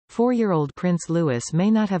4-year-old Prince Louis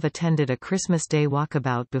may not have attended a Christmas Day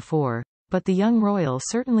walkabout before, but the young royal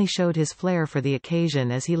certainly showed his flair for the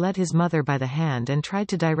occasion as he led his mother by the hand and tried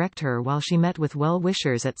to direct her while she met with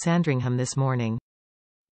well-wishers at Sandringham this morning.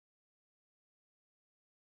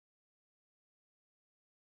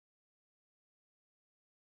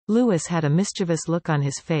 Louis had a mischievous look on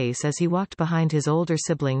his face as he walked behind his older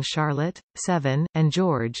siblings Charlotte, 7, and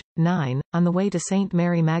George, 9, on the way to St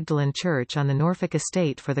Mary Magdalene Church on the Norfolk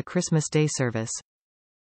estate for the Christmas Day service.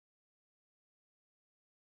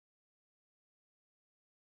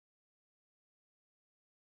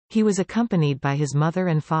 He was accompanied by his mother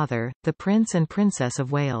and father, the Prince and Princess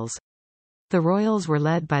of Wales. The royals were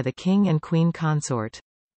led by the King and Queen Consort.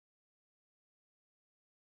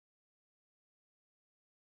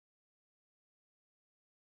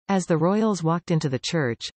 As the royals walked into the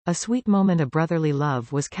church, a sweet moment of brotherly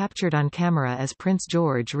love was captured on camera as Prince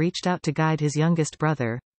George reached out to guide his youngest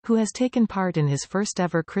brother, who has taken part in his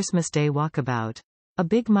first-ever Christmas Day walkabout. A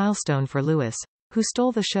big milestone for Louis, who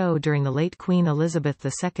stole the show during the late Queen Elizabeth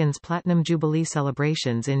II's Platinum Jubilee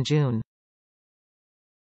celebrations in June.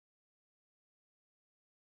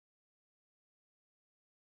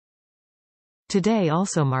 Today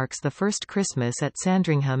also marks the first Christmas at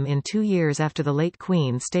Sandringham in 2 years after the late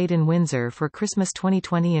Queen stayed in Windsor for Christmas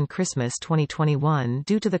 2020 and Christmas 2021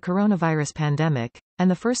 due to the coronavirus pandemic, and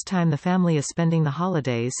the first time the family is spending the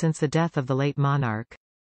holidays since the death of the late monarch.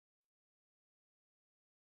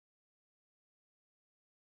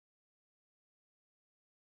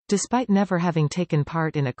 Despite never having taken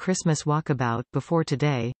part in a Christmas walkabout before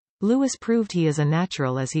today, Louis proved he is a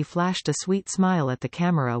natural as he flashed a sweet smile at the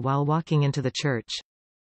camera while walking into the church.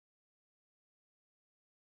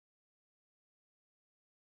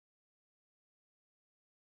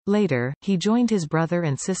 Later, he joined his brother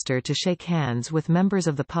and sister to shake hands with members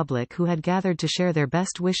of the public who had gathered to share their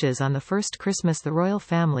best wishes on the first Christmas the royal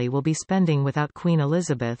family will be spending without Queen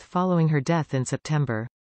Elizabeth following her death in September.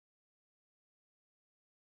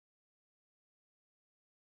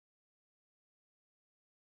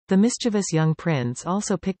 The mischievous young prince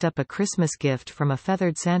also picked up a Christmas gift from a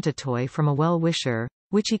feathered Santa toy from a well-wisher,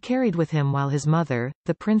 which he carried with him while his mother,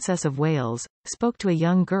 the Princess of Wales, spoke to a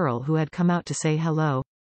young girl who had come out to say hello.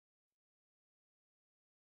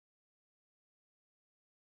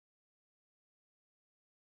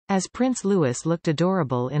 As Prince Louis looked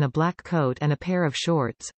adorable in a black coat and a pair of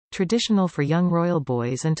shorts, traditional for young royal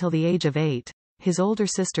boys until the age of 8, his older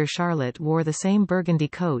sister Charlotte wore the same burgundy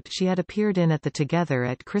coat she had appeared in at the Together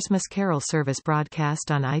at Christmas Carol service broadcast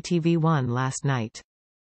on ITV1 last night.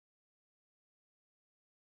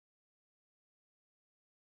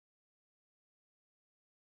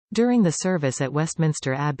 During the service at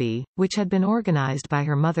Westminster Abbey, which had been organised by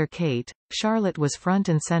her mother Kate, Charlotte was front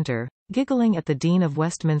and centre, giggling at the Dean of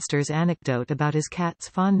Westminster's anecdote about his cat's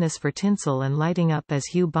fondness for tinsel and lighting up as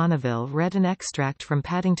Hugh Bonneville read an extract from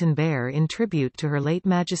Paddington Bear in tribute to her late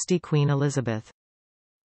Majesty Queen Elizabeth.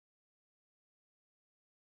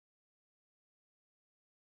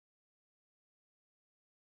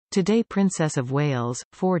 Today Princess of Wales,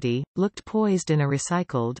 40, looked poised in a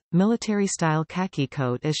recycled, military-style khaki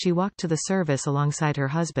coat as she walked to the service alongside her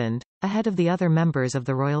husband, ahead of the other members of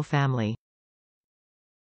the royal family.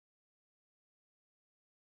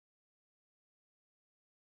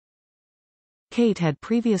 Kate had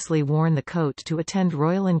previously worn the coat to attend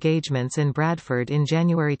royal engagements in Bradford in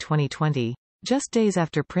January 2020, just days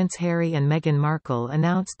after Prince Harry and Meghan Markle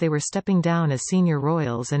announced they were stepping down as senior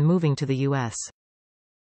royals and moving to the US.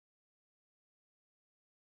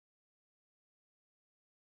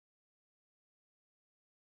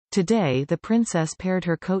 Today the princess paired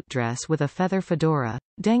her coat dress with a feather fedora,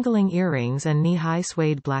 dangling earrings and knee-high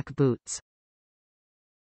suede black boots.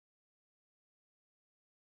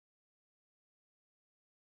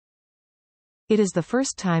 It is the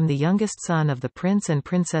first time the youngest son of the Prince and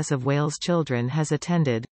Princess of Wales children has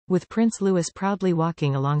attended, with Prince Louis proudly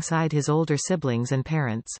walking alongside his older siblings and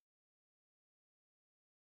parents.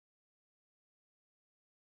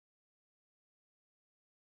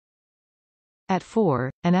 At 4,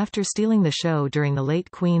 and after stealing the show during the late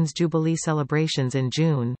Queen's Jubilee celebrations in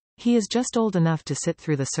June, he is just old enough to sit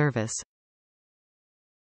through the service.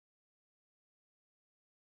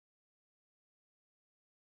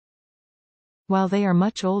 While they are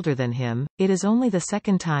much older than him, it is only the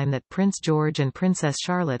second time that Prince George and Princess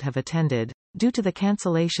Charlotte have attended, due to the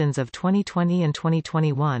cancellations of 2020 and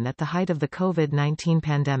 2021 at the height of the COVID-19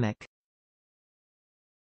 pandemic.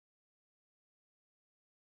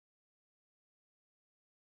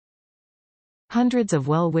 Hundreds of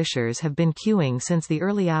well-wishers have been queuing since the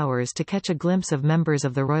early hours to catch a glimpse of members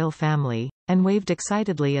of the royal family, and waved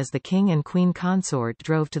excitedly as the king and queen consort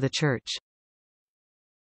drove to the church.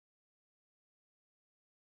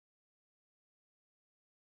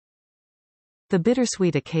 The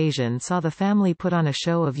bittersweet occasion saw the family put on a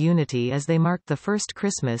show of unity as they marked the first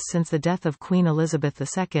Christmas since the death of Queen Elizabeth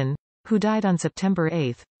II, who died on September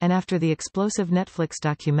 8, and after the explosive Netflix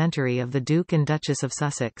documentary of the Duke and Duchess of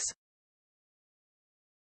Sussex.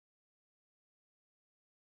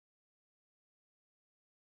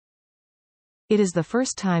 It is the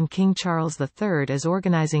first time King Charles III is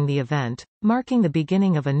organizing the event, marking the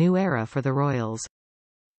beginning of a new era for the royals.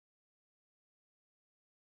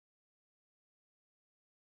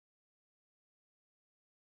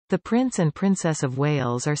 The Prince and Princess of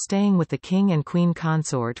Wales are staying with the King and Queen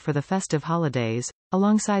consort for the festive holidays,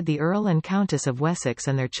 alongside the Earl and Countess of Wessex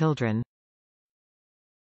and their children.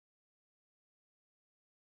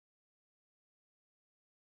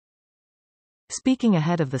 Speaking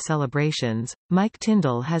ahead of the celebrations, Mike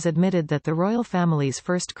Tindall has admitted that the royal family's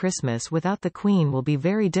first Christmas without the Queen will be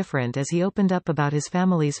very different, as he opened up about his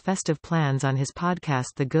family's festive plans on his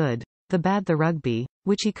podcast The Good, The Bad, The Rugby,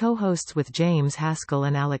 which he co-hosts with James Haskell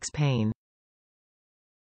and Alex Payne.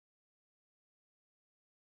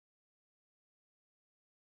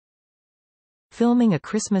 Filming a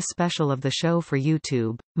Christmas special of the show for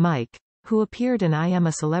YouTube, Mike, who appeared in I Am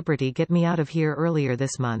a Celebrity Get Me Out of Here earlier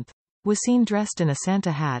this month, was seen dressed in a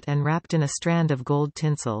Santa hat and wrapped in a strand of gold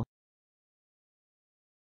tinsel.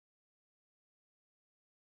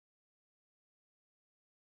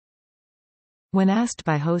 When asked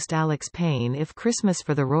by host Alex Payne if Christmas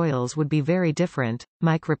for the royals would be very different,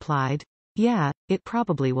 Mike replied, "Yeah, it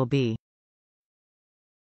probably will be.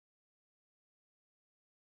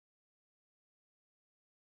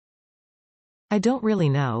 I don't really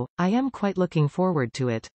know, I am quite looking forward to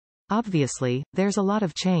it. Obviously, there's a lot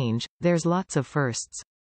of change, there's lots of firsts.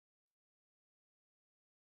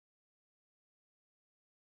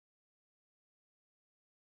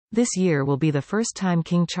 This year will be the first time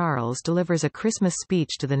King Charles delivers a Christmas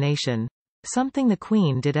speech to the nation, something the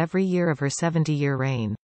Queen did every year of her 70-year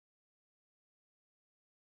reign.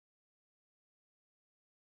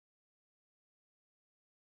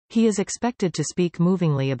 He is expected to speak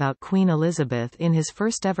movingly about Queen Elizabeth in his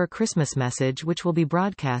first-ever Christmas message, which will be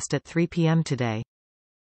broadcast at 3 p.m. today.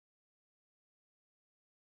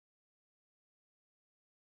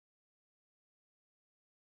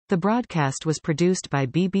 The broadcast was produced by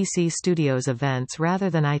BBC Studios Events rather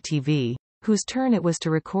than ITV, whose turn it was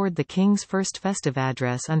to record the King's first festive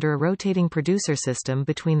address under a rotating producer system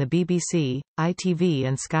between the BBC, ITV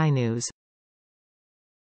and Sky News.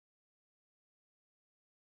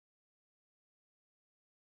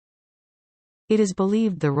 It is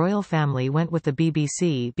believed the royal family went with the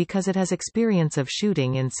BBC because it has experience of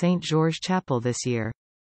shooting in St George Chapel this year.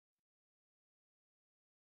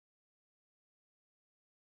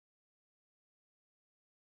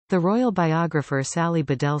 The royal biographer Sally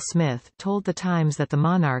Bedell-Smith told The Times that the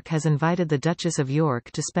monarch has invited the Duchess of York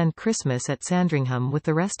to spend Christmas at Sandringham with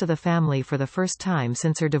the rest of the family for the first time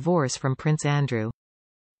since her divorce from Prince Andrew.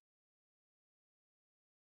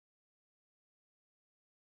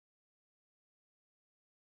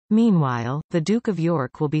 Meanwhile, the Duke of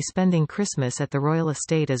York will be spending Christmas at the royal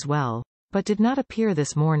estate as well, but did not appear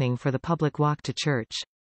this morning for the public walk to church.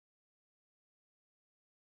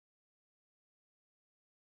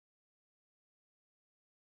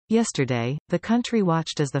 Yesterday, the country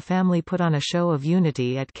watched as the family put on a show of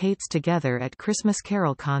unity at Kate's Together at Christmas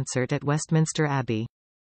Carol concert at Westminster Abbey.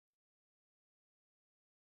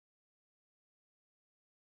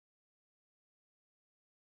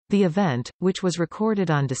 The event, which was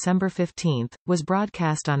recorded on December 15, was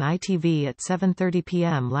broadcast on ITV at 7:30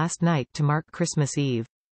 p.m. last night to mark Christmas Eve.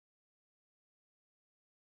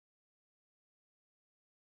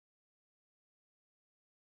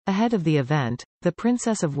 Ahead of the event, the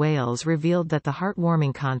Princess of Wales revealed that the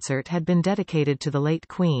heartwarming concert had been dedicated to the late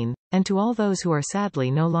Queen, and to all those who are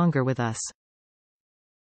sadly no longer with us.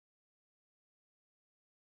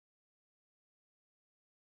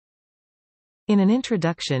 In an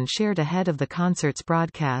introduction shared ahead of the concert's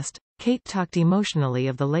broadcast, Kate talked emotionally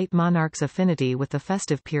of the late monarch's affinity with the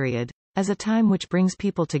festive period, as a time which brings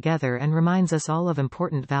people together and reminds us all of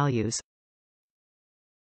important values.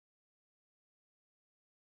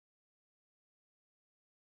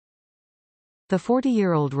 The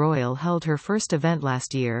 40-year-old royal held her first event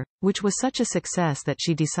last year, which was such a success that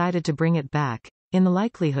she decided to bring it back, in the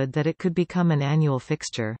likelihood that it could become an annual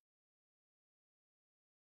fixture.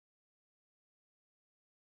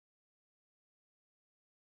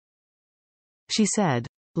 She said,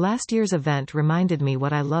 "Last year's event reminded me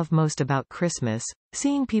what I love most about Christmas,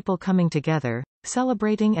 seeing people coming together,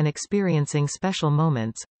 celebrating and experiencing special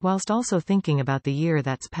moments, whilst also thinking about the year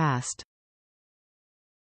that's passed."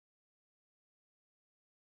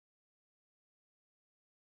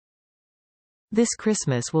 This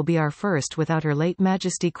Christmas will be our first without Her late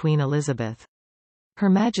Majesty Queen Elizabeth. Her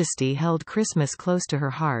Majesty held Christmas close to her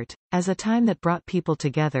heart, as a time that brought people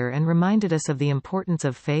together and reminded us of the importance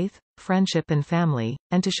of faith, friendship and family,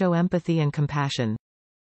 and to show empathy and compassion.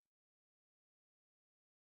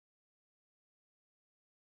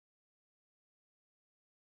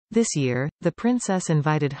 This year, the Princess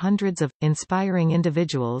invited hundreds of inspiring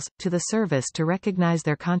individuals to the service to recognize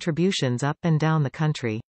their contributions up and down the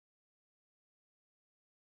country.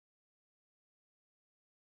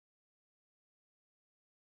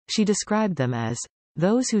 She described them as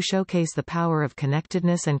those who showcase the power of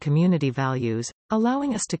connectedness and community values,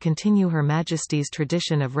 allowing us to continue Her Majesty's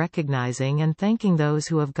tradition of recognizing and thanking those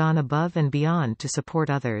who have gone above and beyond to support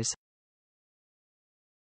others.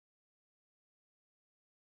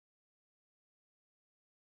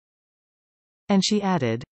 And she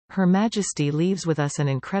added, "Her Majesty leaves with us an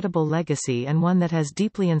incredible legacy and one that has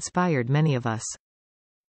deeply inspired many of us."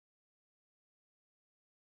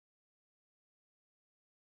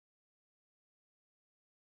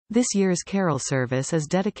 This year's carol service is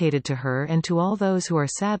dedicated to her and to all those who are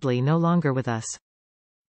sadly no longer with us.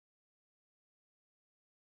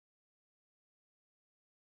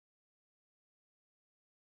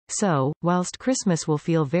 So, whilst Christmas will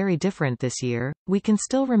feel very different this year, we can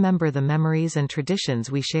still remember the memories and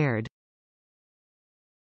traditions we shared.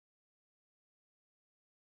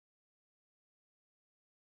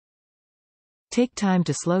 Take time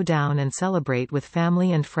to slow down and celebrate with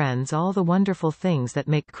family and friends all the wonderful things that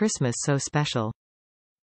make Christmas so special.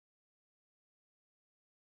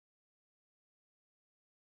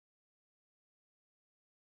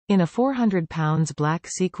 In a £400 black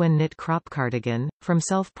sequin knit crop cardigan, from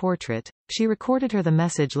Self-Portrait, she recorded her the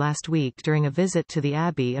message last week during a visit to the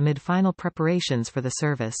Abbey amid final preparations for the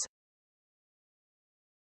service.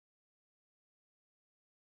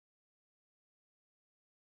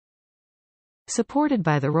 Supported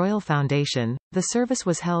by the Royal Foundation, the service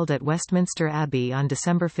was held at Westminster Abbey on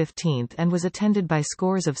December 15 and was attended by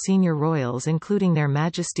scores of senior royals including Their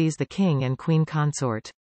Majesties the King and Queen Consort.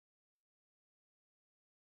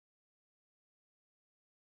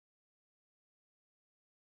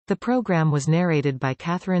 The program was narrated by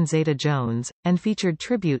Catherine Zeta-Jones, and featured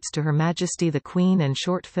tributes to Her Majesty the Queen and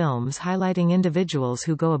short films highlighting individuals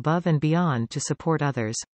who go above and beyond to support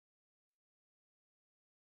others.